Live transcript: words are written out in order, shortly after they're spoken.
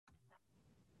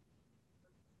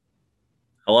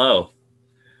Hello.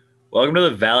 Welcome to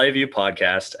the Valley View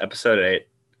Podcast, episode 8.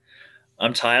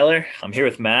 I'm Tyler. I'm here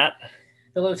with Matt.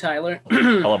 Hello, Tyler.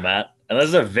 Hello, Matt. And this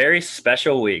is a very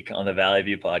special week on the Valley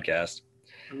View Podcast.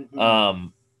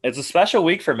 It's a special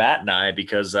week for Matt and I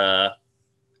because, as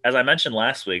I mentioned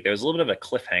last week, there was a little bit of a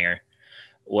cliffhanger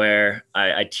where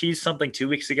I teased something 2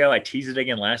 weeks ago. I teased it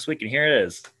again last week, and here it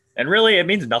is. And really, it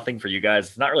means nothing for you guys.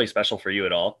 It's not really special for you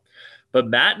at all. But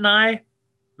Matt,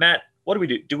 what do we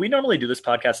do? Do we normally do this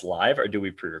podcast live or do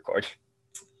we pre-record?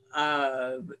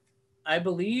 I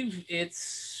believe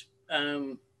it's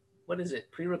what is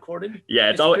it? Pre-recorded? Yeah,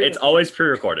 it's always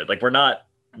pre-recorded. Like, we're not.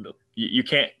 You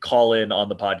can't call in on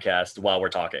the podcast while we're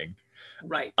talking.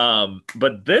 Right.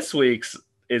 But this week's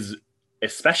is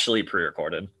especially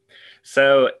pre-recorded.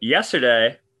 So last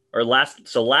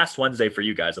Wednesday for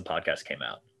you guys, the podcast came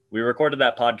out. We recorded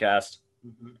that podcast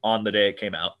on the day it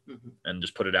came out and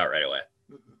just put it out right away.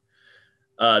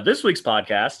 This week's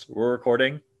podcast, we're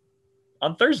recording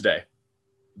on Thursday,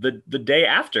 the day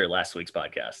after last week's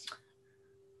podcast.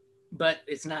 But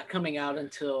it's not coming out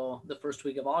until the first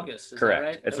week of August. Is Correct. That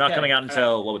right? It's not coming out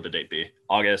until, What would the date be?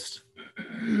 August.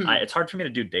 It's hard for me to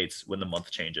do dates when the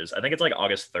month changes. I think it's like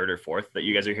August 3rd or 4th that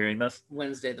you guys are hearing this.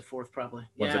 Wednesday the 4th, probably.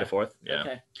 Wednesday the 4th? Yeah.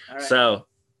 Okay. All right. So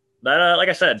that, like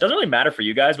I said, it doesn't really matter for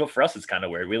you guys, but for us, it's kind of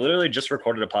weird. We literally just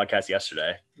recorded a podcast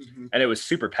yesterday, and it was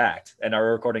super packed, and now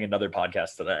we're recording another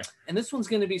podcast today. And this one's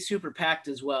going to be super packed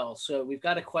as well. So we've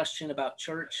got a question about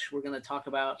church we're going to talk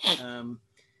about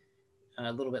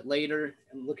a little bit later.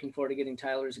 I'm looking forward to getting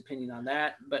Tyler's opinion on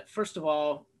that. But first of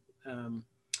all,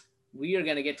 we are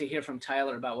going to get to hear from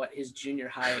Tyler about what his junior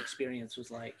high experience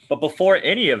was like. But before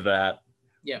any of that,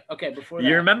 before that,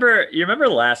 you remember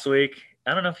last week?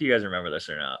 I don't know if you guys remember this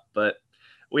or not, but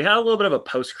we had a little bit of a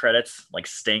post-credits like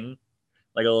sting,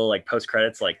 like a little like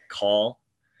post-credits like call.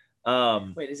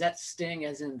 Wait, is that Sting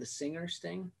as in the singer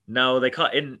Sting? No, they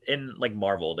call in like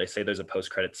Marvel, they say there's a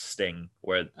post-credits sting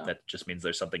where that just means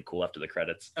there's something cool after the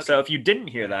credits. Okay. So if you didn't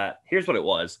hear that, here's what it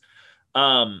was.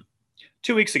 2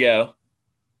 weeks ago,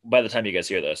 by the time you guys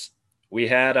hear this, we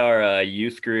had our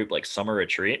youth group like summer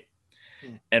retreat.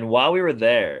 And while we were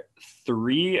there,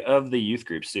 3 of the youth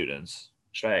group students,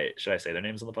 should I say their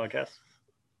names on the podcast?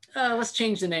 Let's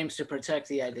change the names to protect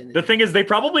the identity. The thing is, they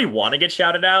probably want to get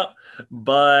shouted out,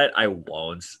 but I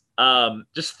won't.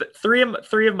 Just three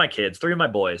of my kids, 3 of my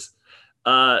boys.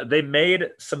 They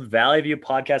made some Valley View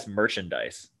podcast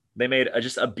merchandise. They made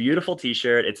just a beautiful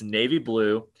T-shirt. It's navy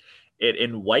blue. It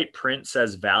in white print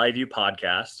says Valley View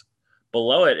Podcast.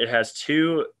 Below it has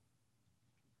 2.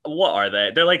 What are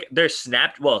they? They're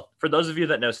snapped. Well, for those of you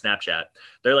that know Snapchat,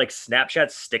 they're like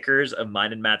Snapchat stickers of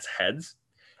mine and Matt's heads.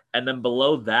 And then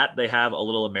below that, they have a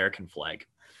little American flag.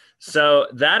 So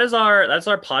that's our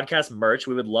podcast merch.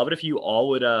 We would love it if you all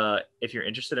would, if you're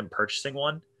interested in purchasing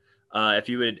one, if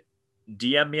you would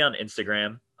DM me on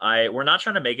Instagram. We're not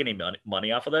trying to make any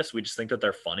money off of this. We just think that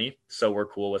they're funny. So we're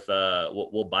cool with,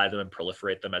 we'll buy them and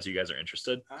proliferate them as you guys are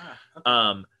interested.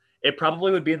 Okay. It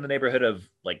probably would be in the neighborhood of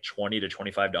like $20 to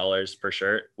 $25 per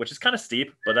shirt, which is kind of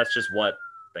steep, but that's just what.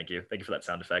 Thank you for that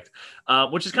sound effect.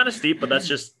 Which is kind of steep, but that's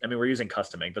just. I mean, we're using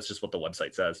custom ink. That's just what the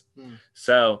website says.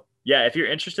 So yeah, if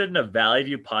you're interested in a Valley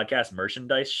View podcast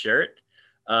merchandise shirt,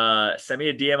 send me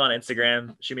a DM on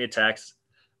Instagram. Shoot me a text.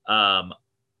 I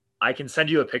can send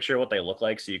you a picture of what they look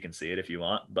like so you can see it if you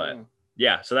want. But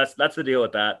yeah, so that's the deal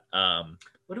with that.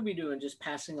 What are we doing? Just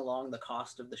passing along the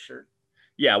cost of the shirt?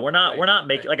 Yeah, we're not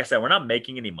making, like I said, we're not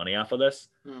making any money off of this.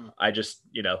 I just,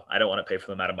 I don't want to pay for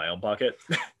them out of my own pocket.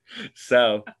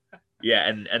 So yeah.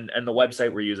 And the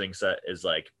website we're using is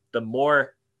like, the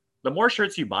more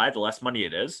shirts you buy, the less money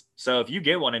it is. So if you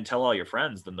get one and tell all your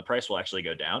friends, then the price will actually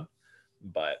go down.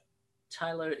 But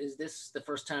Tyler, is this the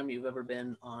first time you've ever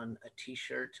been on a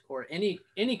T-shirt or any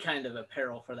kind of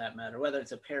apparel for that matter, whether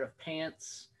it's a pair of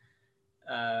pants,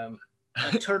 a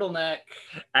turtleneck,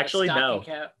 actually a no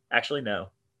cap? Actually no.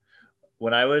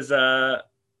 When I was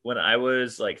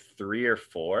like 3 or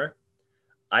 4,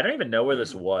 I don't even know where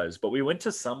this was, but we went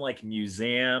to some like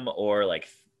museum or like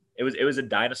it was a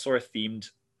dinosaur themed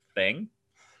thing.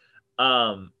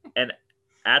 And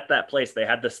at that place they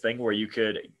had this thing where you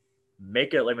could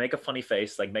make a funny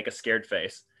face, like make a scared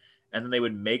face, and then they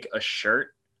would make a shirt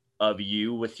of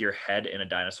you with your head in a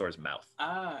dinosaur's mouth.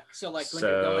 So like when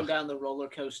you're going down the roller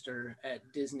coaster at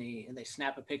Disney and they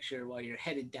snap a picture while you're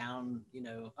headed down,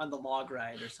 on the log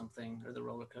ride or something, or the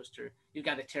roller coaster, you've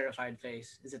got a terrified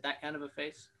face. Is it that kind of a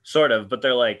face? Sort of, but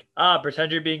they're like,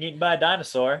 pretend you're being eaten by a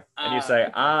dinosaur. And you say,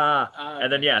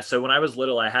 and then, yeah. So when I was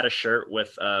little, I had a shirt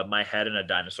with my head in a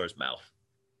dinosaur's mouth.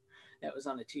 That was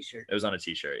on a T-shirt. It was on a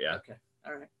T-shirt, yeah. Okay,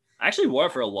 all right. I actually wore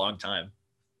it for a long time.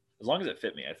 as long as it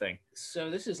fit me, I think. So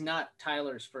this is not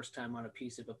Tyler's first time on a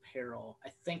piece of apparel. I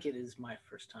think it is my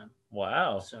first time.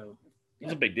 Wow. So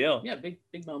it's a big deal. Yeah, big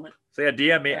moment. So yeah,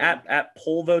 DM me at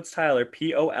Poll Votes Tyler,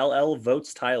 POLL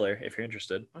Votes Tyler, if you're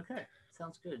interested. Okay,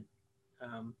 sounds good.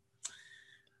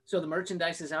 So the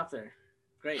merchandise is out there.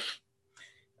 Great.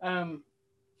 We're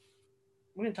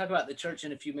going to talk about the church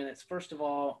in a few minutes. First of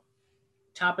all,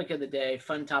 topic of the day,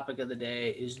 fun topic of the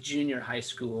day is junior high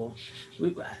school.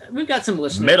 We've got some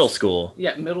listeners. Middle school.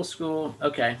 Yeah, middle school.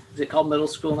 Okay. Is it called middle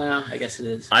school now? I guess it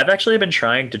is. I've actually been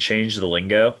trying to change the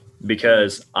lingo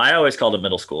because I always called it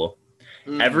middle school.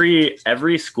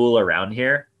 Every school around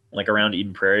here, like around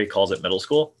Eden Prairie, calls it middle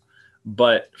school.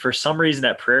 But for some reason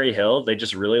at Prairie Hill, they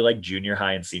just really like junior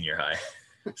high and senior high.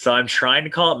 So I'm trying to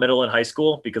call it middle and high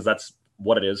school because that's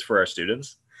what it is for our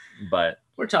students. But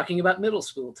we're talking about middle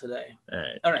school today.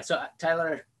 All right. So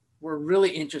Tyler, we're really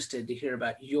interested to hear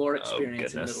about your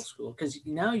experience in middle school because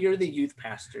now you're the youth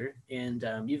pastor and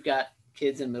you've got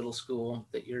kids in middle school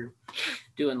that you're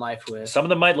doing life with. Some of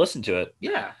them might listen to it.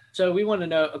 Yeah. So we want to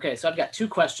know, okay, so I've got 2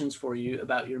 questions for you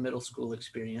about your middle school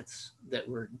experience that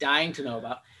we're dying to know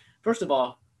about. First of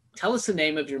all, tell us the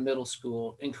name of your middle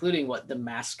school, including what the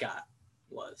mascot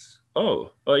was.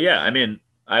 Oh, well, yeah. I mean,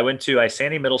 I went to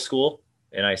Isanti Middle School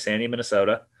in Isanti,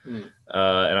 Minnesota, and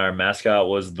our mascot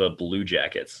was the Blue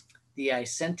Jackets. The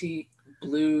Isanti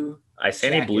Blue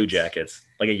Blue Jackets,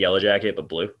 like a yellow jacket, but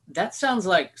blue. That sounds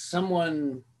like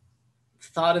someone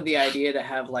thought of the idea to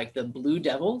have like the Blue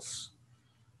Devils,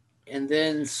 and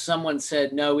then someone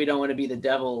said, no, we don't want to be the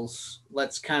Devils.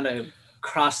 Let's kind of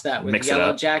cross that with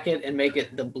Yellow Jacket and make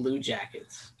it the Blue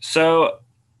Jackets. So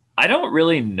I don't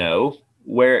really know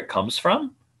where it comes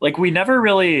from. Like we never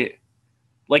really,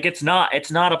 like it's not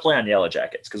a play on Yellow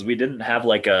Jackets because we didn't have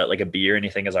like a bee or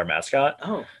anything as our mascot.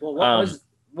 Oh, well,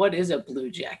 what is a blue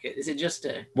jacket? Is it just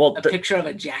a picture of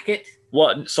a jacket?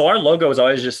 Well, so our logo is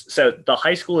always so the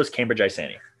high school is Cambridge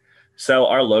Isanti. So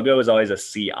our logo is always a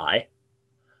CI.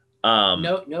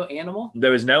 No animal?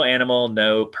 There was no animal,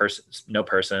 no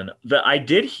person. I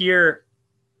did hear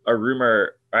a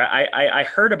rumor, I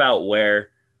heard about where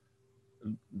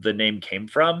the name came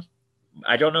from.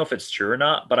 I don't know if it's true or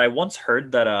not, but I once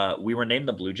heard that we were named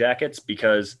the Blue Jackets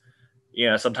because,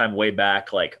 sometime way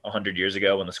back, like 100 years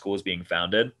ago when the school was being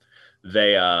founded,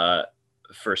 they,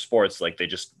 for sports, like they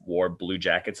just wore blue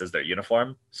jackets as their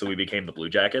uniform. So we became the Blue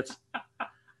Jackets.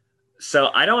 So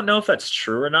I don't know if that's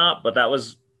true or not, but that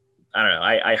was, I don't know.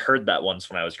 I heard that once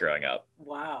when I was growing up.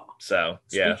 Wow. So,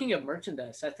 yeah. Speaking of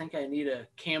merchandise, I think I need a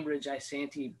Cambridge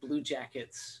Isanti Blue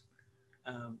Jackets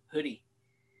hoodie.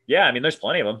 Yeah, I mean, there's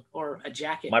plenty of them. Or a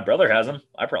jacket. My brother has them.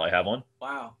 I probably have one.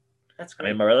 Wow. That's great. I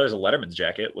mean, my brother has a Letterman's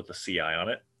jacket with the CI on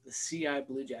it. The CI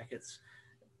Blue Jackets.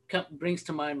 Brings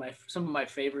to mind some of my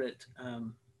favorite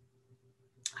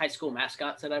high school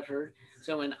mascots that I've heard.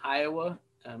 So in Iowa,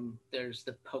 there's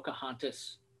the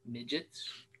Pocahontas Midgets.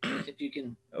 If you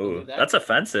can believe that. That's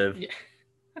offensive. Yeah.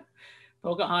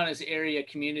 Pocahontas area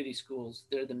community schools,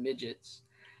 they're the Midgets.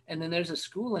 And then there's a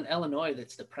school in Illinois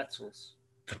that's the Pretzels.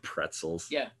 The Pretzels.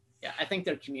 Yeah. I think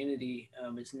their community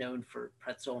is known for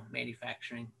pretzel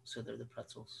manufacturing, so they're the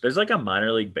Pretzels. There's like a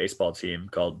minor league baseball team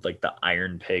called like the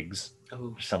Iron Pigs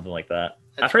or something like that.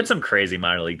 I've heard some crazy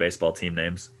minor league baseball team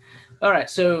names. All right,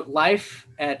 so life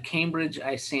at Cambridge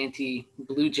Isanti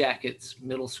Blue Jackets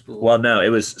Middle School. Well, no, it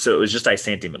was just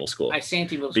Isanti Middle School.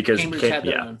 Isanti Middle School. Because Cambridge had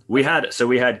their own. We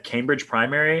had Cambridge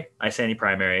Primary, Isanti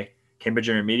Primary, Cambridge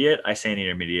Intermediate, Isanti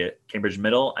Intermediate, Cambridge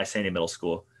Middle, Isanti Middle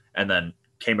School, and then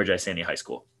Cambridge Isanti High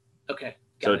School. Okay.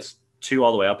 So it's 2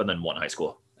 all the way up and then 1 high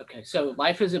school. Okay, so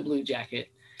life is a Blue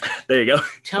Jacket. There you go.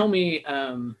 Tell me,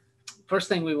 first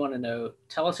thing we want to know,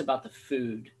 tell us about the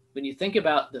food. When you think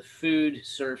about the food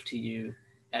served to you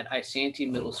at Isanti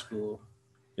Middle School,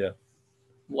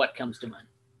 what comes to mind?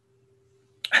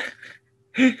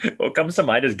 What comes to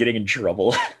mind is getting in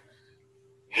trouble.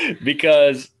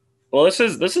 Because, well, this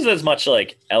is as much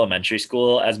like elementary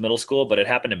school as middle school, but it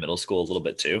happened in middle school a little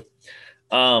bit too.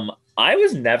 I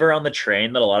was never on the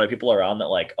train that a lot of people are on that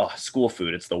like, oh, school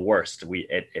food, it's the worst.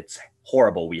 It's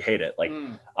horrible. We hate it. Like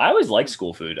I always liked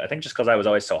school food. I think just because I was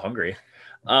always so hungry.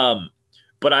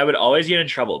 But I would always get in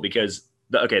trouble because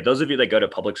those of you that go to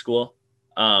public school,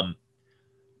 I'm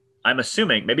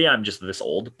assuming, maybe I'm just this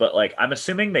old, but like I'm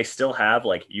assuming they still have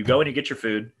like you go and you get your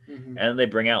food and they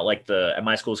bring out like at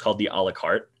my school is called the a la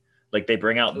carte. Like they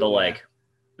bring out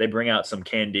they bring out some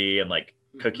candy and like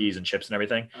cookies and chips and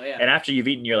everything. Oh, yeah. And after you've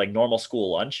eaten your like normal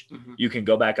school lunch, you can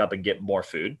go back up and get more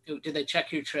food. Do they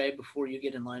check your tray before you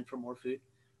get in line for more food?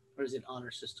 Or is it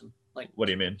honor system? Like, what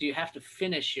do you mean? Do you have to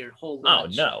finish your whole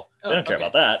lunch? Oh, no. They don't care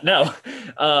about that. No.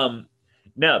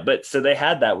 No, but so they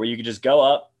had that where you could just go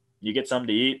up, you get something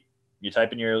to eat, you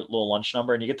type in your little lunch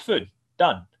number, and you get the food.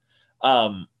 Done.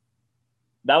 Um,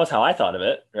 that was how I thought of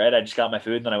it, right? I just got my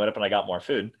food, and then I went up and I got more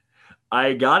food.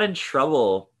 I got in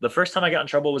trouble. The first time I got in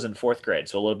trouble was in fourth grade,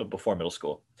 so a little bit before middle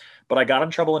school. But I got in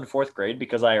trouble in fourth grade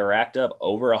because I racked up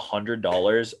over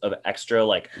 $100 of extra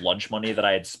like lunch money that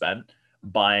I had spent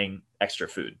buying extra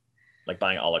food, like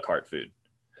buying a la carte food.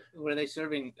 Were they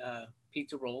serving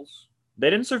pizza rolls? They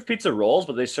didn't serve pizza rolls,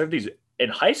 but they served these in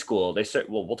high school. They served,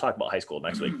 well, we'll talk about high school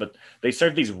next week, but they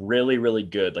served these really, really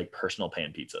good like personal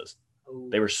pan pizzas. Ooh.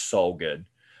 They were so good.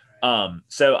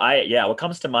 So what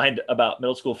comes to mind about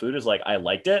middle school food is like I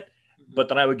liked it, but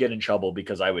then I would get in trouble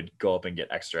because I would go up and get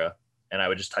extra, and I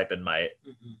would just type in my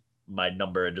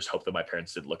number and just hope that my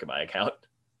parents didn't look at my account.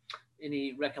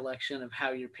 Any recollection of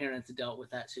how your parents dealt with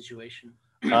that situation?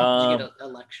 Did you get a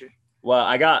lecture? Well,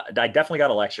 I definitely got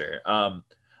a lecture.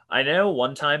 I know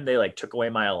one time they like took away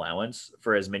my allowance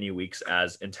for as many weeks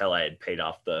as until I had paid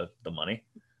off the money.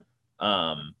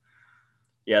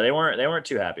 Yeah, they weren't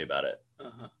too happy about it.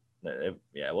 Uh-huh.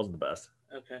 It wasn't the best.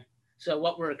 Okay. So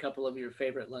what were a couple of your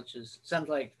favorite lunches? Sounds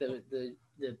like the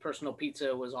personal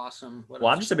pizza was awesome.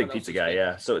 I'm just a big pizza guy.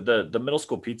 Yeah. So the middle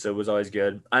school pizza was always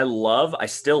good. I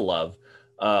still love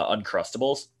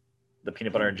Uncrustables, the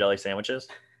peanut butter and jelly sandwiches.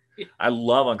 Yeah. I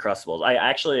love Uncrustables. I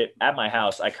actually, at my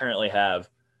house, I currently have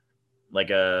like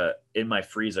in my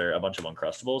freezer, a bunch of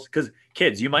Uncrustables. Because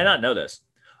kids, you might not know this.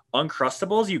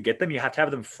 Uncrustables, you get them, you have to have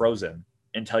them frozen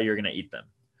until you're going to eat them.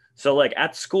 So like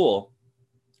at school,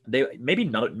 maybe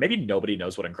nobody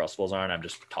knows what Uncrustables are, and I'm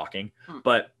just talking.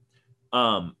 But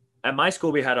at my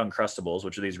school, we had Uncrustables,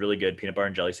 which are these really good peanut butter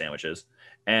and jelly sandwiches.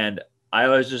 And I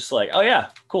was just like, oh yeah,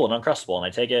 cool, an Uncrustable. And I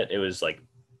take it. It was like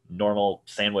normal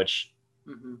sandwich.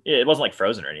 Mm-hmm. It wasn't like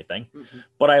frozen or anything. Mm-hmm.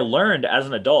 But I learned as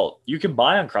an adult, you can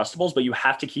buy Uncrustables, but you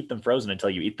have to keep them frozen until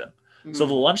you eat them. Mm-hmm. So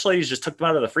the lunch ladies just took them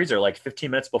out of the freezer like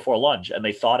 15 minutes before lunch, and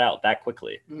they thawed out that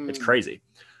quickly. Mm-hmm. It's crazy.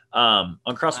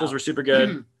 Uncrustables were super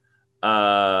good. Man,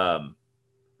 I'm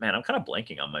kind of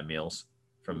blanking on my meals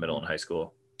from middle and high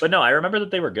school. But no, I remember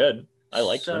that they were good. I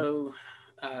liked them.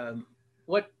 So,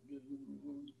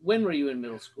 when were you in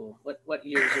middle school? What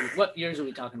years are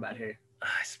we talking about here?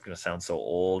 It's gonna sound so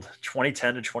old.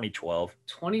 2010 to 2012.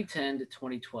 2010 to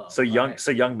 2012. So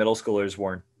young middle schoolers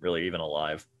weren't really even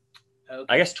alive. Okay.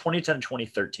 I guess 2010 to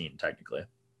 2013 technically.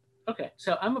 Okay,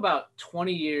 so I'm about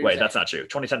 20 years. Wait, that's not true.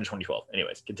 2010 to 2012.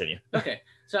 Anyways, continue. Okay,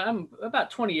 so I'm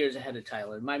about 20 years ahead of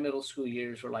Tyler. My middle school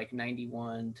years were like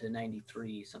 91 to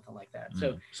 93, something like that.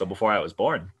 So before I was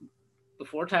born.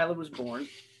 Before Tyler was born.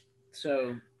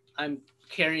 So I'm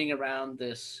carrying around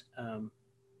this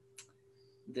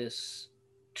this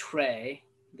tray,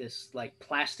 this like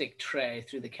plastic tray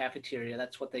through the cafeteria.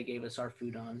 That's what they gave us our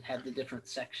food on. Had the different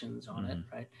sections on it,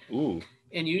 right? Ooh.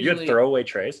 And usually you had throwaway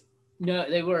trays? No,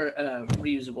 they were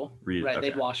reusable. Right, okay.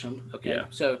 They'd wash them. Okay, yeah.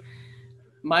 So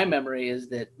my memory is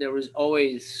that there was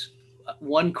always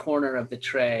one corner of the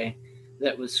tray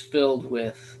that was filled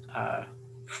with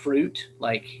fruit,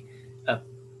 like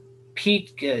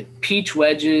peach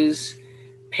wedges,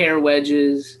 pear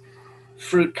wedges,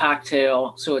 fruit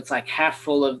cocktail. So it's like half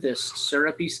full of this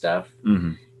syrupy stuff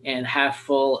and half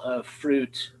full of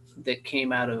fruit that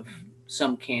came out of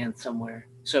some can somewhere.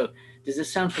 So does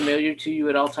this sound familiar to you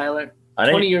at all, Tyler?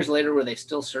 20 years later, were they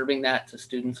still serving that to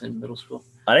students in middle school?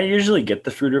 I didn't usually get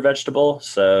the fruit or vegetable,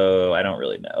 so I don't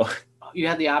really know. You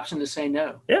had the option to say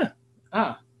no. Yeah.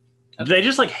 Ah. Okay. Did they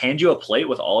just like hand you a plate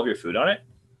with all of your food on it?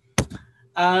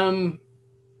 I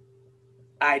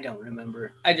don't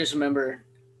remember. I just remember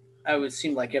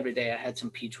seemed like every day I had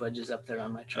some peach wedges up there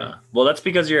on my tray. Well, that's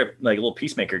because you're like a little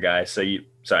peacemaker guy. So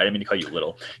sorry, I didn't mean to call you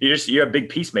little. You're a big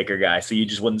peacemaker guy. So you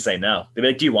just wouldn't say no. They'd be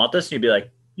like, do you want this? And you'd be like,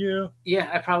 yeah.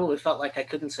 Yeah, I probably felt like I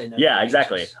couldn't say no. Yeah,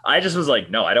 exactly. I just was like,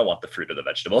 no, I don't want the fruit or the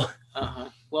vegetable. Uh-huh.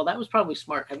 Well, that was probably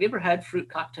smart. Have you ever had fruit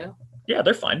cocktail? Yeah,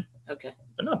 they're fine. Okay.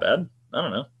 They're not bad. I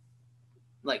don't know.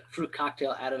 Like fruit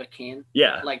cocktail out of a can?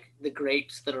 Yeah. Like the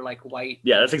grapes that are like white.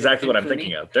 Yeah, that's exactly what I'm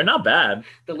thinking of. They're not bad.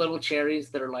 The little cherries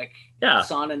that are like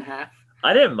sawn in half.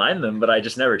 I didn't mind them, but I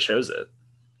just never chose it.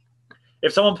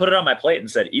 If someone put it on my plate and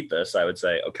said, eat this, I would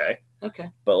say, okay. Okay.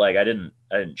 But like, I didn't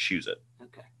choose it.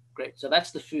 Okay, great. So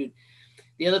that's the food.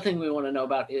 The other thing we want to know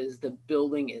about is the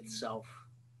building itself.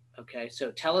 Okay, so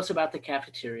tell us about the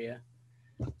cafeteria.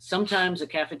 Sometimes a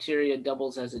cafeteria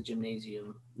doubles as a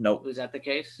gymnasium. Nope. Was that the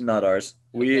case? Not ours.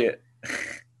 Okay.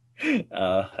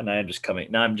 And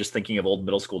I'm just thinking of old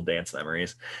middle school dance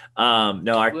memories. We want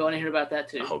to hear about that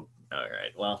too. Oh, all right.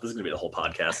 Well, this is gonna be the whole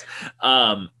podcast.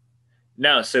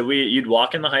 No, so you'd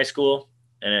walk in the high school,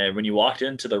 and when you walked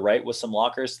in, to the right was some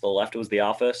lockers, to the left was the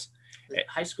office,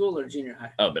 High school or junior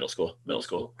high? Oh, middle school.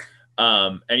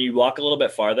 And you walk a little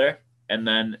bit farther, and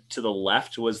then to the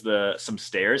left was some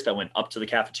stairs that went up to the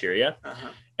cafeteria,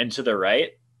 and to the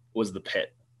right was the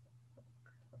pit.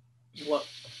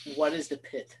 What is the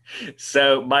pit?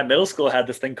 So my middle school had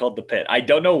this thing called the pit. I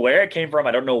don't know where it came from.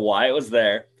 I don't know why it was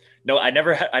there. No, I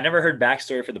never heard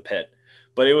backstory for the pit,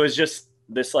 but it was just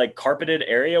this like carpeted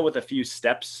area with a few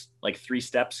steps, like 3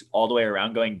 steps all the way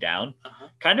around going down,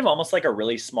 kind of almost like a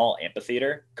really small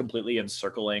amphitheater, completely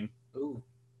encircling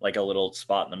like a little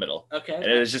spot in the middle. Okay. And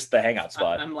it was just the hangout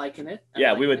spot. I'm liking it.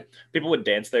 People would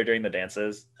dance there during the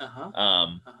dances.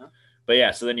 But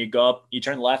yeah, so then you go up, you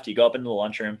turn left, you go up into the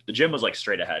lunchroom. The gym was like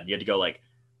straight ahead. You had to go like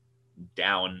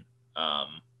down,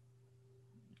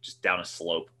 just down a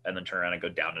slope and then turn around and go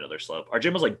down another slope. Our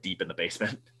gym was like deep in the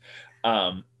basement.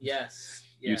 Yes.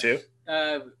 You too?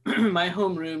 My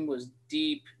homeroom was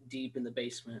deep in the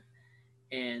basement,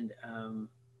 and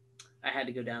I had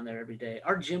to go down there every day.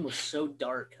 Our gym was so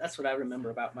dark. That's what I remember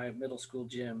about my middle school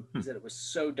gym, is that it was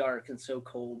so dark and so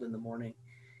cold in the morning.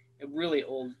 A really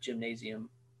old gymnasium.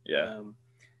 Yeah.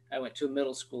 I went to a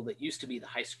middle school that used to be the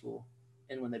high school,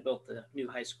 and when they built the new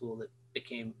high school,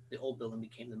 the old building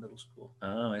became the middle school.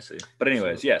 Oh, I see. But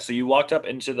anyways, so you walked up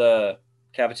into the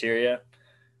cafeteria.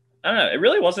 I don't know. It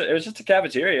really wasn't. It was just a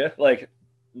cafeteria. Like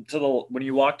when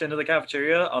you walked into the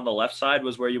cafeteria, on the left side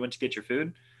was where you went to get your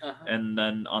food, and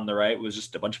then on the right was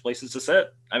just a bunch of places to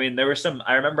sit. I mean, there were some.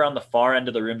 I remember on the far end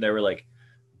of the room there were like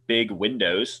big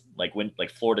windows, like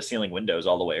floor to ceiling windows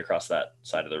all the way across that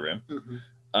side of the room.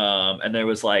 And there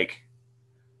was like,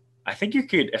 I think you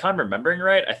could, if I'm remembering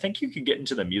right, I think you could get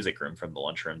into the music room from the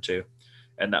lunchroom too.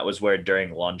 And that was where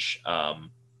during lunch,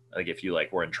 like if you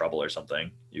like were in trouble or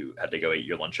something, you had to go eat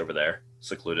your lunch over there,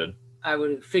 secluded. I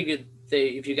would have figured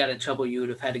if you got in trouble, you would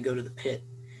have had to go to the pit.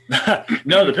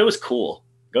 No, the pit was cool.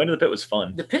 Going to the pit was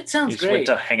fun. The pit sounds great. Went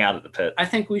to hang out at the pit. I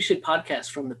think we should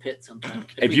podcast from the pit sometime.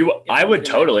 I would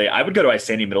go to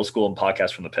Isani Middle School and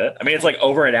podcast from the pit. I mean, it's like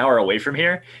over an hour away from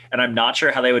here, and I'm not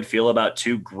sure how they would feel about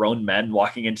 2 grown men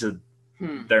walking into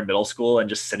their middle school and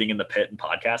just sitting in the pit and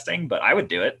podcasting, but I would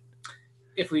do it.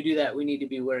 If we do that, we need to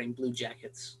be wearing blue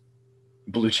jackets.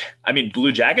 Blue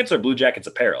jackets or blue jackets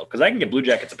apparel? Because I can get blue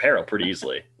jackets apparel pretty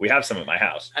easily. We have some at my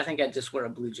house. I think I'd just wear a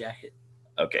blue jacket.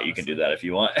 Okay, honestly. You can do that if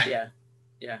you want. Yeah.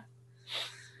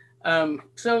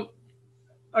 So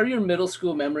are your middle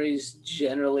school memories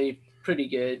generally pretty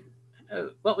good?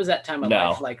 What was that time of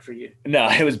life like for you? No,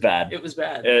 it was bad. It was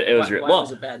bad. It was Why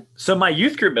was it bad? So my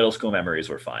youth group middle school memories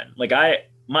were fine. Like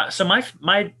my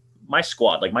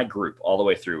squad, like my group all the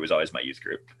way through was always my youth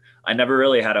group. I never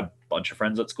really had a bunch of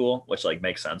friends at school, which like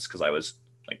makes sense because I was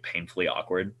like painfully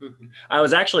awkward. I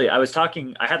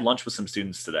had lunch with some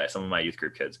students today, some of my youth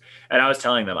group kids, and I was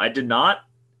telling them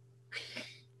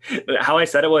how I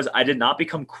said it was, I did not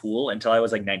become cool until I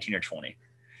was like 19 or 20.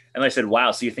 And they said,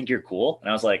 wow, so you think you're cool? And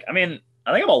I was like, I mean,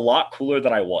 I think I'm a lot cooler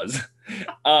than I was.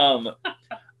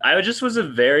 I was just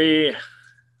really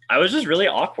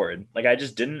awkward. Like I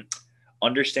just didn't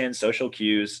understand social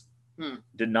cues. I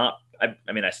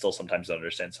mean, I still sometimes don't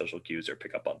understand social cues or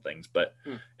pick up on things, but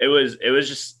it was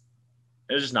just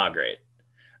not great.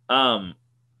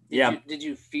 Did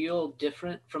you feel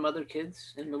different from other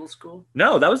kids in middle school?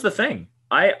 No, that was the thing.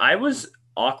 I was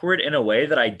awkward in a way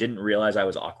that I didn't realize I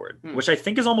was awkward, which I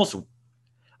think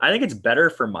it's better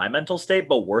for my mental state,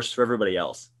 but worse for everybody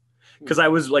else. Because I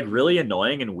was like really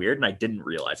annoying and weird and I didn't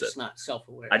realize it. Just not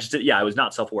self-aware. I was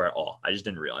not self-aware at all. I just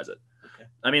didn't realize it. Okay.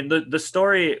 I mean, the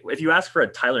story, if you ask for a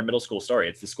Tyler middle school story,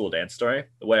 it's the school dance story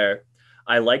where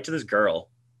I liked this girl.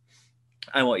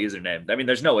 I won't use her name. I mean,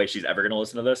 there's no way she's ever going to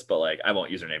listen to this, but like, I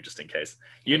won't use her name just in case.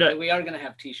 We are going to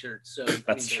have t-shirts. So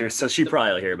that's true. So she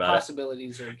probably will hear about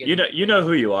possibilities it. Are you know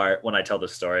who you are when I tell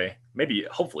this story.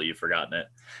 Hopefully you've forgotten it,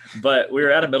 but we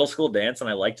were at a middle school dance and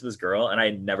I liked this girl and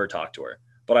I never talked to her,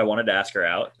 but I wanted to ask her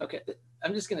out. Okay.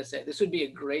 I'm just going to say this would be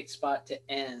a great spot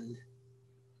to end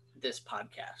this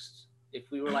podcast.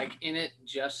 If we were like in it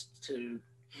just to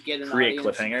get an create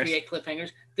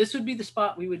cliffhangers, this would be the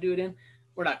spot we would do it in.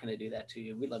 We're not going to do that to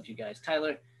you. We love you guys.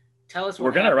 Tyler, tell us what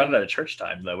we're going to run it at a church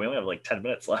time, though. We only have like 10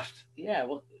 minutes left. Yeah,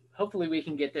 well, hopefully we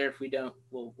can get there. If we don't,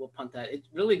 we'll punt that. It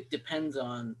really depends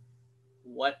on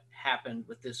what happened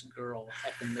with this girl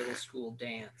at the middle school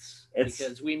dance,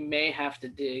 because we may have to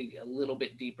dig a little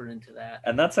bit deeper into that.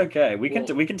 And that's okay. We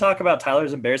can talk about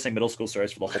Tyler's embarrassing middle school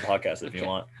stories for the whole podcast if you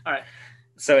want. All right.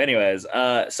 So anyways,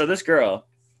 so this girl,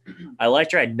 I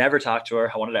liked her. I never talked to her.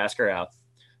 I wanted to ask her out.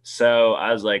 So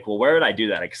I was like, well, where would I do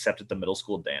that except at the middle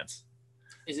school dance?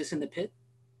 Is this in the pit?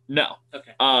 No.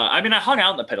 Okay. I mean, I hung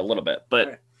out in the pit a little bit,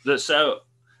 but so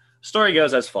story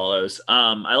goes as follows.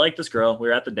 I like this girl. We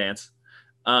were at the dance.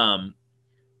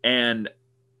 And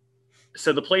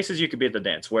so the places you could be at the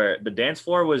dance, where the dance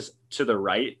floor was to the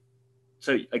right.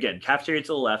 So again, cafeteria to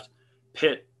the left,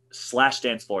 pit /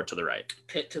 dance floor to the right.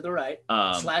 Pit to the right,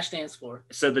 / dance floor.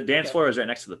 So the dance floor was right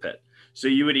next to the pit. So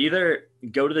you would either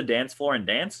go to the dance floor and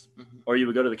dance, or you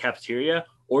would go to the cafeteria,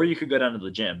 or you could go down to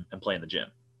the gym and play in the gym.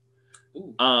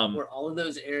 Ooh, were all of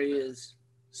those areas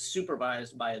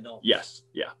supervised by adults? Yes.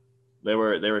 Yeah. They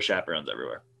were chaperones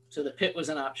everywhere. So the pit was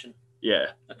an option.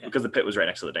 Yeah. Okay. Because the pit was right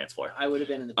next to the dance floor. I would have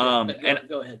been in the pit. But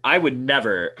go ahead. I would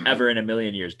never, ever in a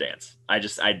million years dance.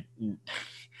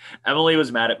 Emily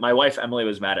was mad at my wife. Emily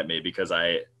was mad at me because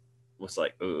I was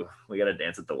like, "Ooh, we got to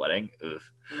dance at the wedding."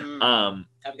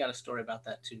 I've got a story about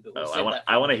that too. But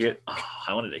I want to hear. Oh,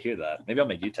 I wanted to hear that. Maybe I'll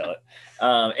make you tell it.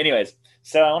 Anyways,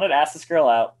 so I wanted to ask this girl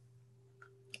out,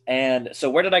 and so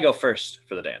where did I go first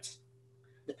for the dance?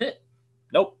 The pit.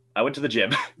 Nope. I went to the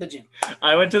gym. The gym.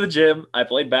 I went to the gym. I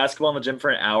played basketball in the gym for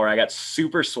an hour. I got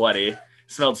super sweaty,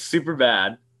 smelled super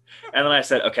bad, and then I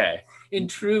said, "Okay." In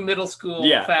true middle school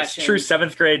fashion. True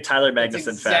 7th grade Tyler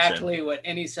Magnuson fashion. Exactly what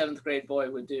any 7th grade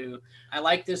boy would do. I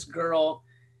like this girl.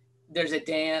 There's a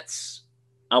dance.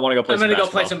 I want to go play. I'm going to go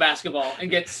play some basketball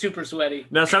and get super sweaty.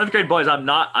 No, 7th grade boys. I'm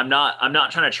not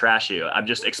trying to trash you. I'm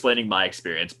just explaining my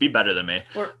experience. Be better than me.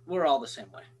 We're all the same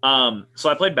way. So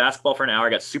I played basketball for an hour. I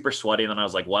got super sweaty, and then I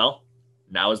was like, well,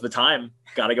 now is the time.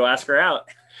 Got to go ask her out.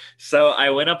 So I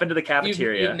went up into the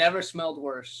cafeteria. You've never smelled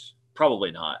worse.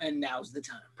 Probably not. And now's the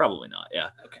time. Probably not. Yeah.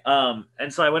 Okay.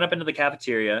 And so I went up into the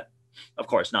cafeteria. Of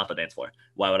course, not the dance floor.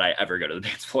 Why would I ever go to the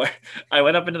dance floor? I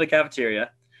went up into the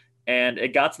cafeteria, and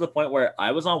it got to the point where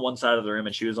I was on one side of the room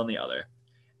and she was on the other.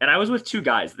 And I was with two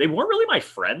guys. They weren't really my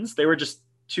friends. They were just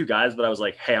two guys, but I was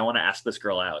like, hey, I want to ask this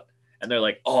girl out. And they're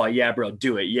like, oh, yeah, bro,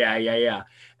 do it. Yeah.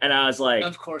 And I was like,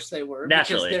 of course they were.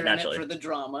 Naturally. Because they're in it for the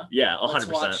drama. Yeah, 100%. Let's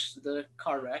watch the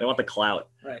car wreck. They want the clout.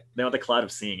 Right. They want the clout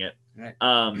of seeing it. Right.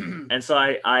 And so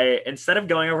I instead of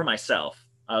going over myself,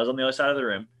 I was on the other side of the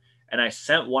room, and I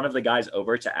sent one of the guys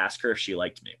over to ask her if she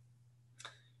liked me.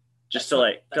 Just to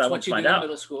like, that's what you do in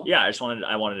middle school. Yeah,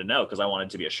 I wanted to know because I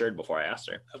wanted to be assured before I asked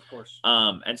her. Of course.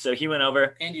 And so he went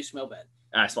over. And you smell bad.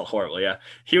 I smell horrible. Yeah.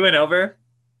 He went over,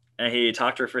 and he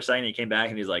talked to her for a second. He came back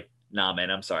and he's like, "Nah, man,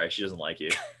 I'm sorry, she doesn't like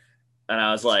you." And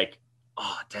I was like,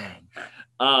 "Oh, dang."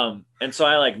 And so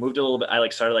I like moved a little bit. I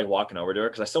like started like walking over to her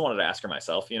because I still wanted to ask her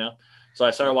myself, you know. So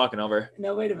I started walking over.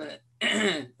 No, wait a minute.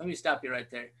 Let me stop you right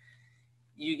there.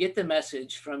 You get the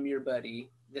message from your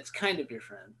buddy that's kind of your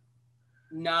friend.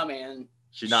 Nah, man.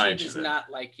 She does not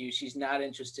like you. She's not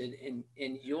interested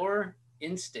in your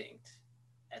instinct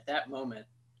at that moment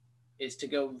is to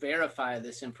go verify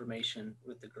this information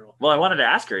with the girl. Well, I wanted to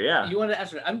ask her, yeah. You wanted to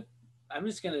ask her. I'm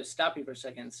just going to stop you for a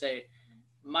second and say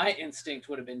my instinct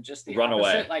would have been just the run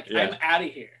opposite. Away. Like, yeah. I'm out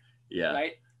of here. Yeah.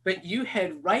 Right? But you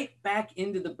head right back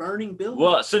into the burning building.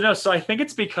 Well, so I think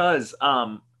it's because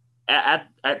at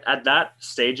that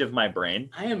stage of my brain,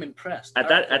 I am impressed. At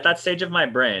that stage of my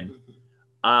brain,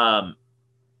 so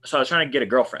I was trying to get a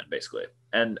girlfriend basically,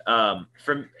 and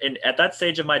at that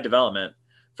stage of my development,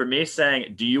 for me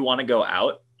saying, "Do you want to go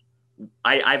out?"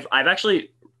 I've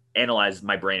actually analyzed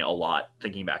my brain a lot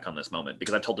thinking back on this moment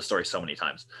because I've told the story so many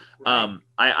times. Right.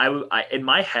 I in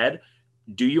my head,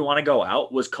 "Do you want to go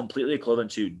out?" was completely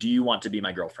equivalent to "Do you want to be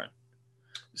my girlfriend?"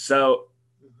 So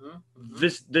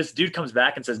this dude comes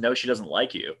back and says, "No, she doesn't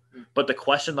like you." But the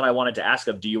question that I wanted to ask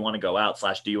of "Do you want to go out?"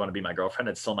 / "Do you want to be my girlfriend?"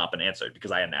 had still not been answered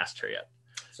because I hadn't asked her yet.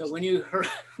 So when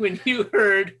you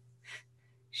heard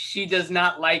she does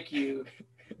not like you,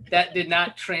 that did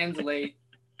not translate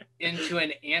into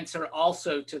an answer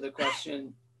also to the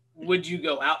question, would you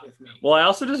go out with me? Well, I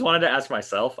also just wanted to ask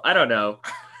myself. I don't know.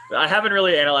 I haven't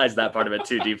really analyzed that part of it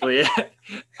too deeply yet.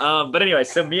 But anyway,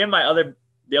 so me and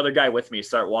the other guy with me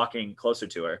start walking closer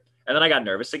to her. And then I got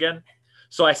nervous again.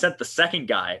 So I sent the second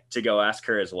guy to go ask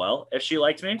her as well if she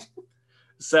liked me.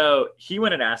 So he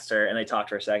went and asked her, and they talked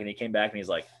for a second. He came back and he's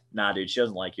like, "Nah, dude, she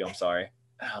doesn't like you. I'm sorry."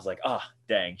 And I was like, "Oh,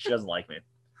 dang, she doesn't like me."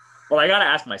 Well, I got to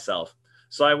ask myself.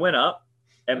 So I went up.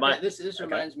 And this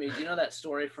reminds me, do you know that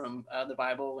story from the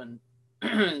Bible when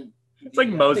it's like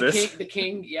Moses. The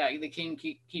king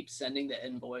keeps sending the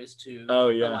envoys to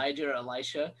Elijah or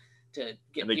Elisha to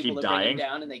get people to bring him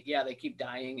down, and they keep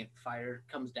dying, and fire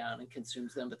comes down and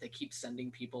consumes them, but they keep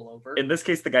sending people over. In this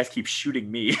case, the guys keep shooting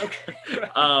me. Okay.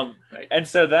 Right. Right. And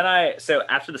so then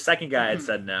after the second guy had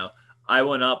said no, I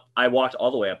went up, I walked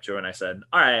all the way up to her and I said,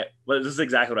 "All right, well, this is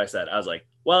exactly what I said." I was like,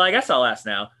 "Well, I guess I'll ask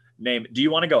now. Do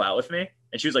you want to go out with me?"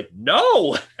 And she was like,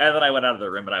 "No." And then I went out of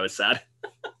the room and I was sad.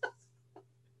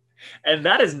 And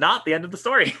that is not the end of the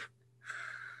story.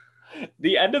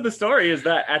 The end of the story is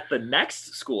that at the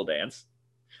next school dance,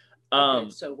 Okay,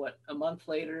 so what, a month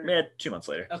later? Yeah, 2 months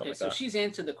later. Okay, so she's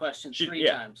answered the question three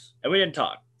Yeah. times. And we didn't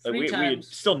talk. Three we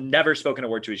times. still never spoken a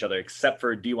word to each other except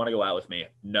for, do you want to go out with me?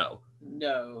 No.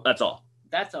 That's all.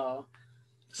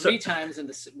 Three times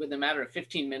within a matter of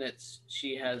 15 minutes,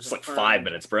 she has. It's like 5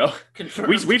 minutes, bro.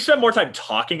 Confirmed. We've spent more time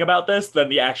talking about this than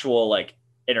the actual like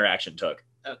interaction took.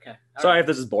 Okay. Sorry if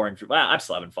this is boring. I'm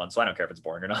still having fun, so I don't care if it's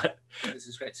boring or not. This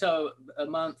is great. So a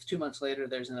month, 2 months later,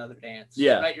 there's another dance.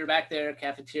 Yeah. Right, you're back there,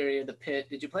 cafeteria, the pit.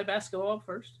 Did you play basketball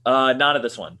first? Not at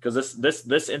this one, because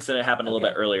this incident happened a little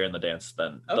bit earlier in the dance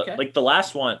than the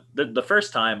last one. The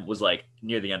first time was like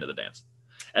near the end of the dance,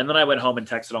 and then I went home and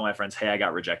texted all my friends, "Hey, I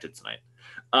got rejected tonight."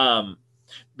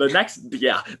 The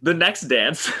next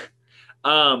dance,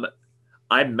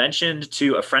 I mentioned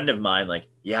to a friend of mine, like,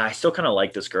 yeah, I still kind of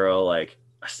like this girl, like.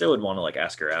 I still would want to like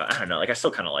ask her out. I don't know. Like I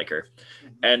still kind of like her.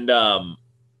 And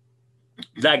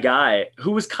that guy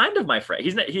who was kind of my friend,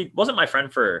 he wasn't my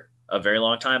friend for a very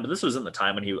long time, but this was in the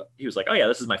time when he was like, oh yeah,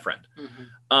 this is my friend.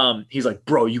 He's like,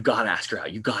 bro, you gotta ask her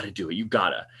out. You gotta do it. You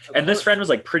gotta. And this friend was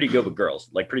like pretty good with girls,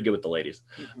 like pretty good with the ladies.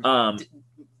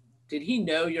 Did he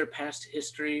know your past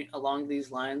history along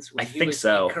these lines? I think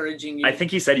so. Encouraging you? I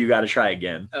think he said you got to try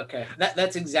again. Okay.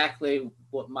 That's exactly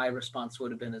what my response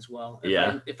would have been as well.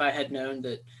 If I had known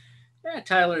that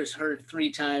Tyler's heard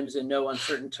 3 times in no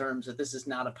uncertain terms that this is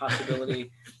not a possibility,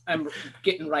 I'm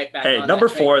getting right back on that number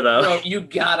 4, though. Bro, you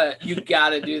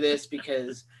gotta do this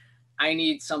because I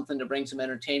need something to bring some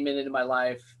entertainment into my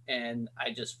life, and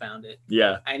I just found it.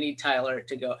 Yeah. I need Tyler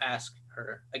to go ask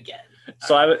her again.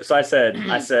 So I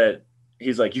said,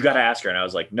 he's like, you got to ask her. And I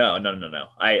was like, no.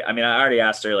 I mean, I already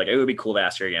asked her, like, it would be cool to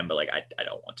ask her again, but like, I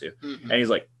don't want to. And he's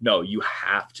like, no, you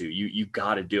have to, you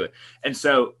got to do it. And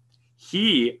so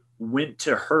he went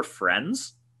to her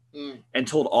friends and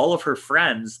told all of her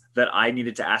friends that I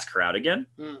needed to ask her out again.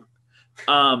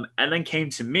 And then came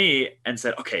to me and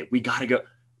said, okay, we got to go.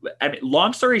 I mean,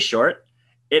 long story short,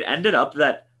 it ended up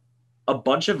that a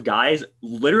bunch of guys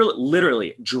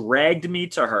literally dragged me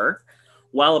to her,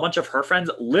 while a bunch of her friends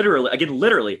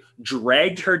literally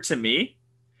dragged her to me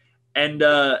and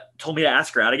told me to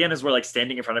ask her out again as we're like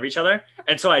standing in front of each other.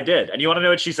 And so I did. And you want to know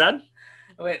what she said?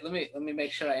 Wait, let me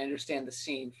make sure I understand the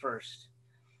scene first.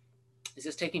 Is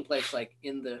this taking place like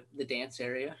in the dance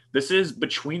area? This is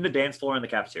between the dance floor and the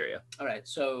cafeteria. All right.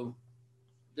 So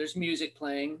there's music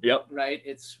playing. Yep. Right.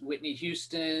 It's Whitney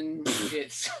Houston.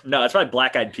 No, it's probably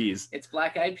Black Eyed Peas. It's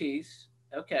Black Eyed Peas.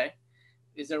 Okay.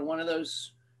 Is there one of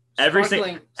those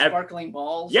sparkling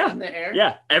balls in the air?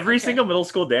 Yeah. Every single middle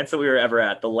school dance that we were ever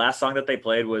at, the last song that they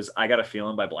played was I Got a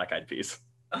Feeling by Black Eyed Peas.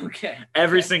 Okay.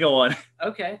 Every single one.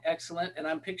 Okay. Excellent. And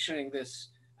I'm picturing this,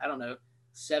 I don't know,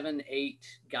 7, 8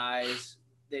 guys.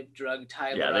 They've drugged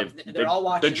Tyler. Yeah, they're all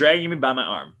watching. They're dragging me by my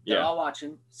arm. They're all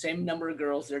watching. Same number of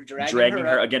girls. They're dragging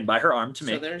her again by her arm to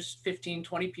me. So there's 15,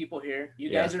 20 people here. You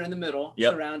guys are in the middle,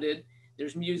 surrounded.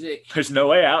 There's music. There's no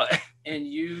way out. And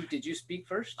did you speak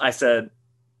first? I said,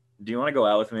 do you want to go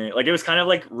out with me? Like, it was kind of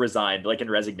like resigned, like in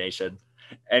resignation.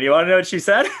 And you want to know what she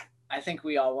said? I think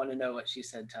we all want to know what she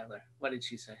said, Tyler. What did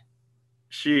she say?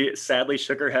 She sadly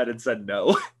shook her head and said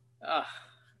no.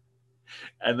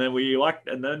 And then we walked,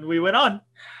 and then we went on.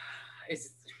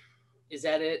 Is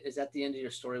that it? Is that the end of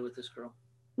your story with this girl?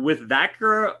 With that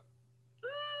girl,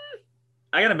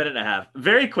 I got a minute and a half.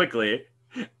 Very quickly.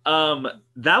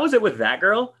 That was it with that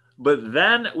girl. But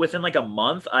then within like a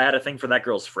month, I had a thing for that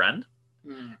girl's friend.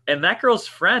 And that girl's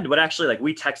friend would actually, like,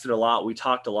 we texted a lot. We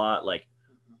talked a lot. Like,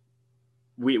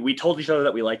 we told each other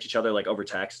that we liked each other, like, over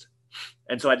text.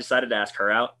 And so I decided to ask her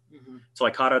out. So I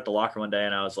caught her at the locker one day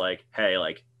and I was like, hey,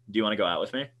 like, do you want to go out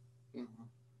with me?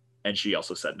 And she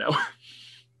also said no.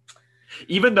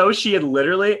 Even though she had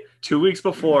literally 2 weeks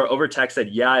before over text said,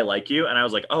 yeah, I like you. And I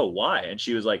was like, oh, why? And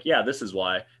she was like, yeah, this is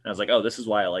why. And I was like, oh, this is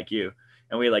why I like you.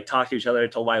 And we like talked to each other,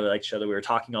 told why we liked each other. We were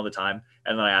talking all the time.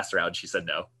 And then I asked her out and she said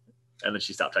no. And then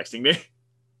she stopped texting me.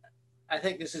 I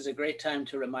think this is a great time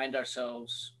to remind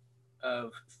ourselves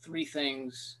of 3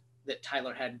 things that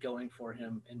Tyler had going for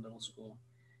him in middle school.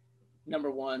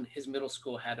 Number 1, his middle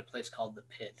school had a place called the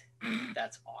Pit.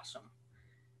 That's awesome.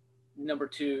 Number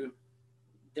 2,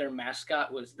 their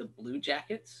mascot was the Blue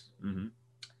Jackets.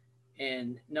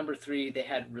 And number 3, they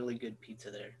had really good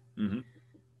pizza there.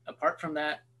 Apart from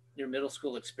that, your middle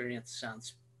school experience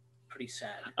sounds pretty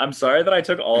sad. I'm sorry that I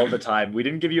took all of the time. We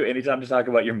didn't give you any time to talk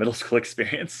about your middle school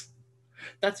experience.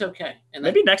 That's okay. And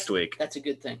maybe next week. That's a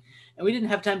good thing. And we didn't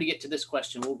have time to get to this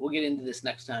question. We'll get into this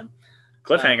next time.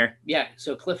 Cliffhanger. Yeah,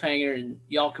 so cliffhanger, and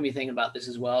y'all can be thinking about this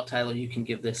as well. Tyler, you can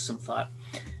give this some thought.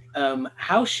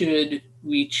 How should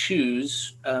we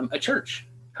choose a church?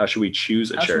 How should we choose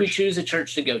a church? How should we choose a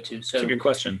church to go to? So, that's a good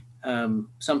question.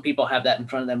 Some people have that in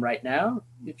front of them right now.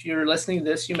 If you're listening to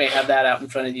this, you may have that out in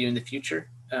front of you in the future.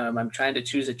 I'm trying to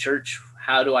choose a church.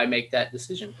 How do I make that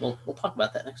decision? We'll talk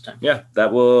about that next time. Yeah,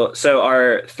 that will. So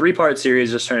our 3-part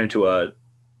series just turned into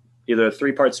either a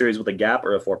 3-part series with a gap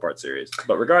or a 4-part series.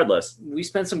 But regardless, we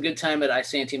spent some good time at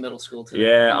Isanti Middle School today.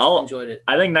 Yeah, I enjoyed it.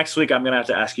 I think next week I'm gonna have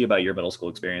to ask you about your middle school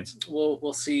experience.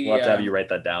 We'll see. We'll have to have you write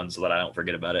that down so that I don't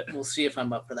forget about it. We'll see if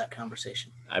I'm up for that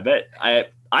conversation. I bet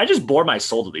I just bore my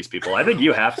soul to these people. I think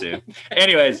you have to.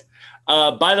 Anyways,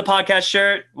 buy the podcast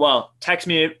shirt. Well, text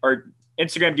me or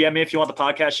Instagram DM me if you want the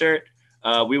podcast shirt.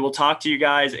 We will talk to you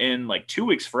guys in like 2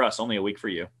 weeks for us, only a week for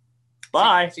you.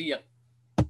 Bye. See ya.